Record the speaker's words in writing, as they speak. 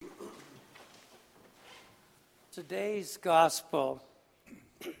Today's gospel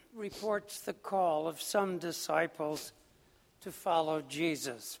reports the call of some disciples to follow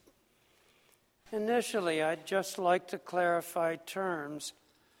Jesus. Initially, I'd just like to clarify terms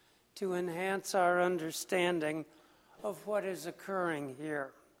to enhance our understanding of what is occurring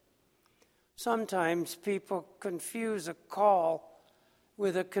here. Sometimes people confuse a call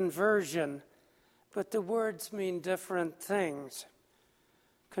with a conversion, but the words mean different things.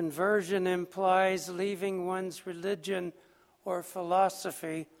 Conversion implies leaving one's religion or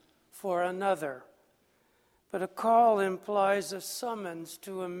philosophy for another, but a call implies a summons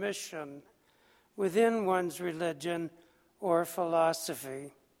to a mission within one's religion or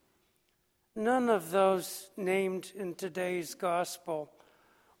philosophy. None of those named in today's gospel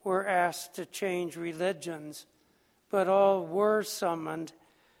were asked to change religions, but all were summoned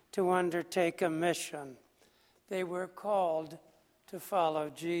to undertake a mission. They were called to follow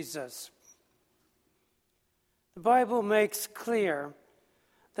Jesus. The Bible makes clear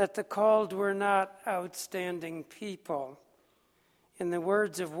that the called were not outstanding people. In the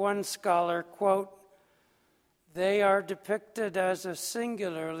words of one scholar, quote, "They are depicted as a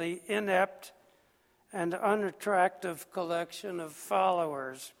singularly inept and unattractive collection of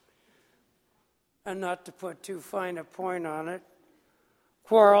followers." And not to put too fine a point on it,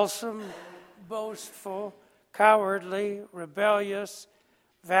 quarrelsome, boastful, cowardly, rebellious,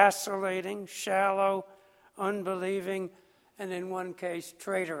 vacillating, shallow, unbelieving, and in one case,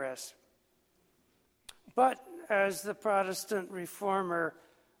 traitorous. But as the Protestant reformer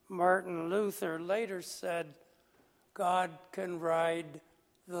Martin Luther later said, God can ride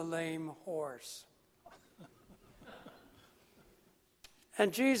the lame horse.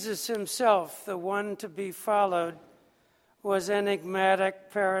 And Jesus himself, the one to be followed, was enigmatic,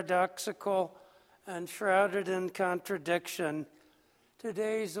 paradoxical, and shrouded in contradiction.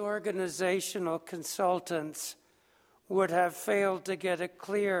 Today's organizational consultants would have failed to get a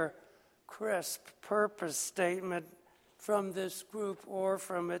clear, crisp purpose statement from this group or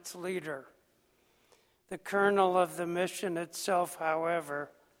from its leader. The kernel of the mission itself,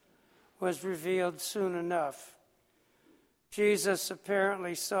 however, was revealed soon enough. Jesus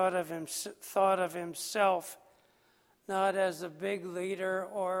apparently thought of himself not as a big leader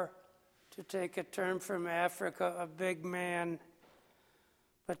or, to take a term from Africa, a big man,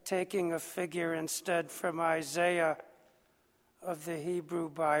 but taking a figure instead from Isaiah of the Hebrew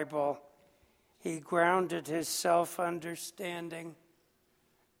Bible, he grounded his self-understanding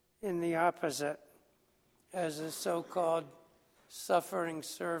in the opposite, as a so-called suffering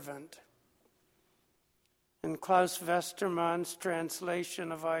servant. In Klaus Westermann's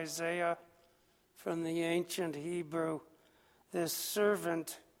translation of Isaiah from the ancient Hebrew, this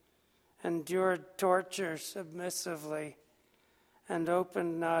servant endured torture submissively and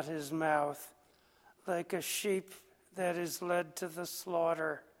opened not his mouth, like a sheep that is led to the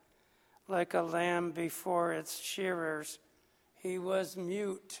slaughter, like a lamb before its shearers. He was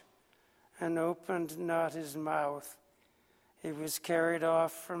mute and opened not his mouth. He was carried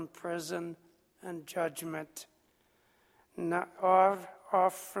off from prison and judgment, not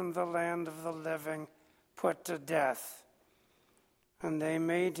off from the land of the living, put to death. And they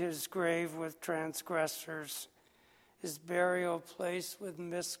made his grave with transgressors, his burial place with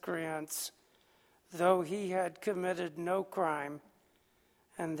miscreants, though he had committed no crime,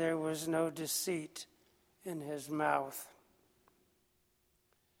 and there was no deceit in his mouth.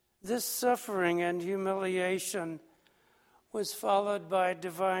 This suffering and humiliation was followed by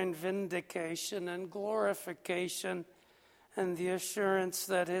divine vindication and glorification, and the assurance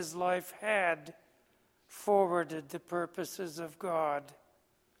that his life had forwarded the purposes of God.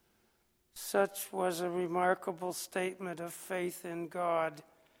 Such was a remarkable statement of faith in God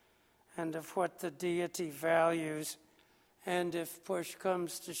and of what the deity values, and if push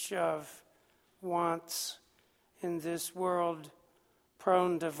comes to shove, wants in this world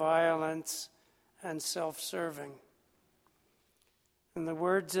prone to violence and self-serving. In the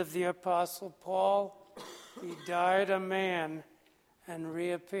words of the Apostle Paul, he died a man and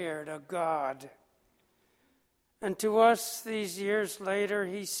reappeared a God. And to us, these years later,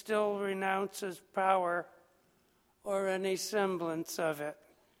 he still renounces power or any semblance of it.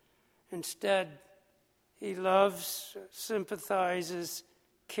 Instead, he loves, sympathizes,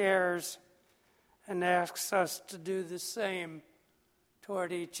 cares, and asks us to do the same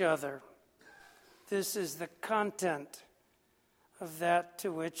toward each other. This is the content of that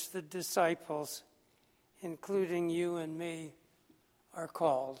to which the disciples, including you and me, are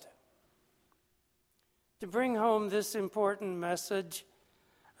called. To bring home this important message,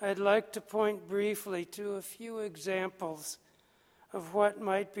 I'd like to point briefly to a few examples of what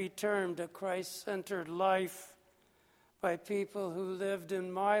might be termed a Christ-centered life by people who lived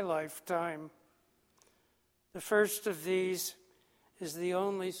in my lifetime. The first of these is the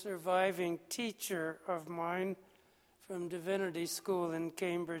only surviving teacher of mine from Divinity School in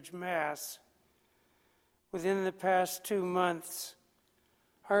Cambridge, Mass. Within the past 2 months,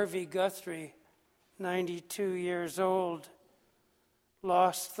 Harvey Guthrie, 92 years old,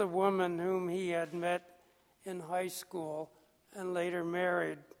 lost the woman whom he had met in high school and later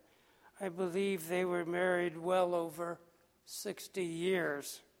married. I believe they were married well over 60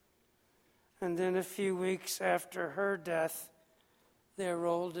 years. And then a few weeks after her death, their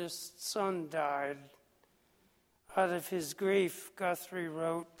oldest son died. Out of his grief, Guthrie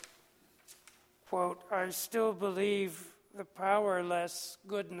wrote, quote, "I still believe the powerless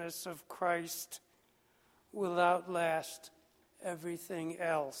goodness of Christ will outlast everything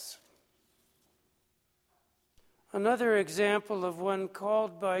else." Another example of one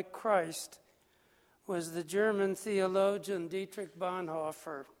called by Christ was the German theologian Dietrich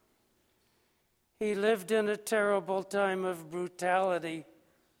Bonhoeffer. He lived in a terrible time of brutality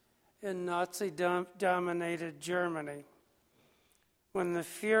in Nazi-dominated Germany, when the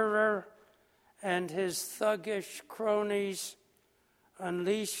Führer and his thuggish cronies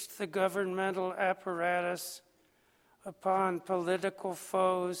unleashed the governmental apparatus upon political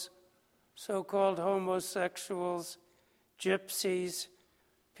foes, so-called homosexuals, gypsies,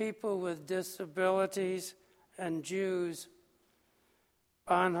 people with disabilities, and Jews.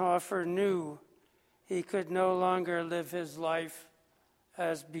 Bonhoeffer knew he could no longer live his life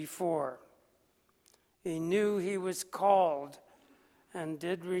as before. He knew he was called and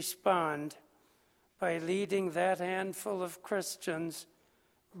did respond by leading that handful of Christians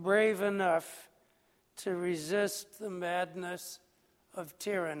brave enough to resist the madness of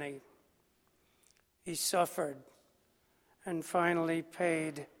tyranny. He suffered and finally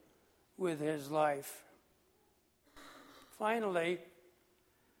paid with his life. Finally,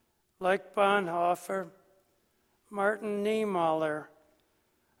 like Bonhoeffer, Martin Niemöller,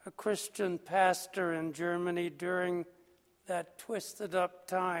 a Christian pastor in Germany during that twisted up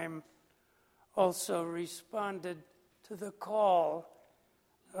time, also responded to the call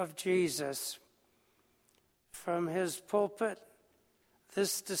of Jesus. From his pulpit,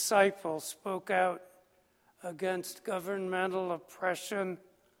 this disciple spoke out against governmental oppression,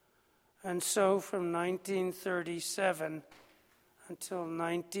 and so from 1937 until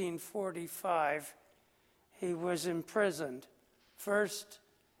 1945, he was imprisoned, first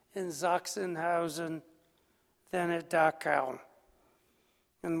in Sachsenhausen, then at Dachau.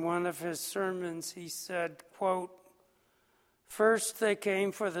 In one of his sermons, he said, quote, "First they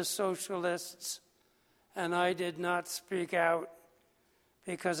came for the socialists, and I did not speak out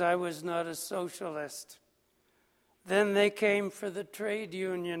because I was not a socialist. Then they came for the trade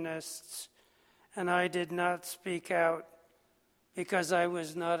unionists, and I did not speak out because I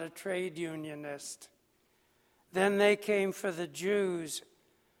was not a trade unionist. Then they came for the Jews,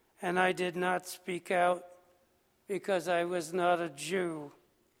 and I did not speak out because I was not a Jew.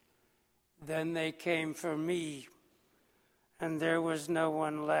 Then they came for me, and there was no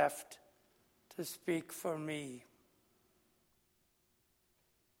one left to speak for me."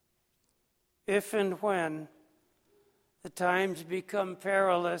 If and when the times become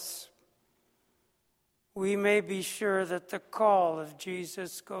perilous, we may be sure that the call of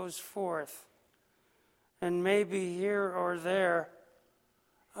Jesus goes forth, and maybe here or there,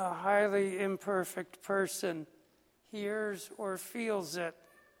 a highly imperfect person hears or feels it.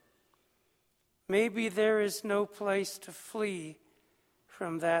 Maybe there is no place to flee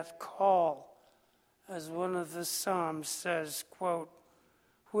from that call, as one of the Psalms says, quote,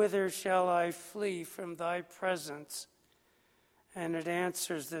 "Whither shall I flee from thy presence?" And it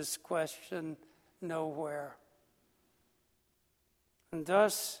answers this question, nowhere. And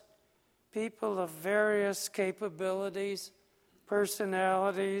thus, people of various capabilities,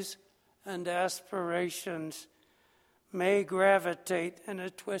 personalities, and aspirations may gravitate in a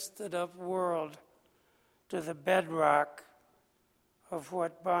twisted up world to the bedrock of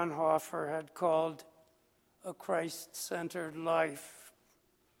what Bonhoeffer had called a Christ-centered life.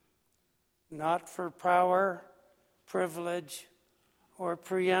 Not for power, privilege, or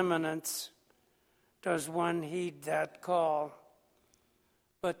preeminence does one heed that call,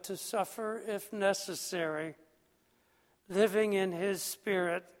 but to suffer if necessary, living in his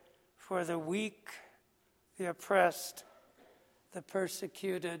spirit for the weak, the oppressed, the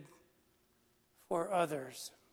persecuted, for others.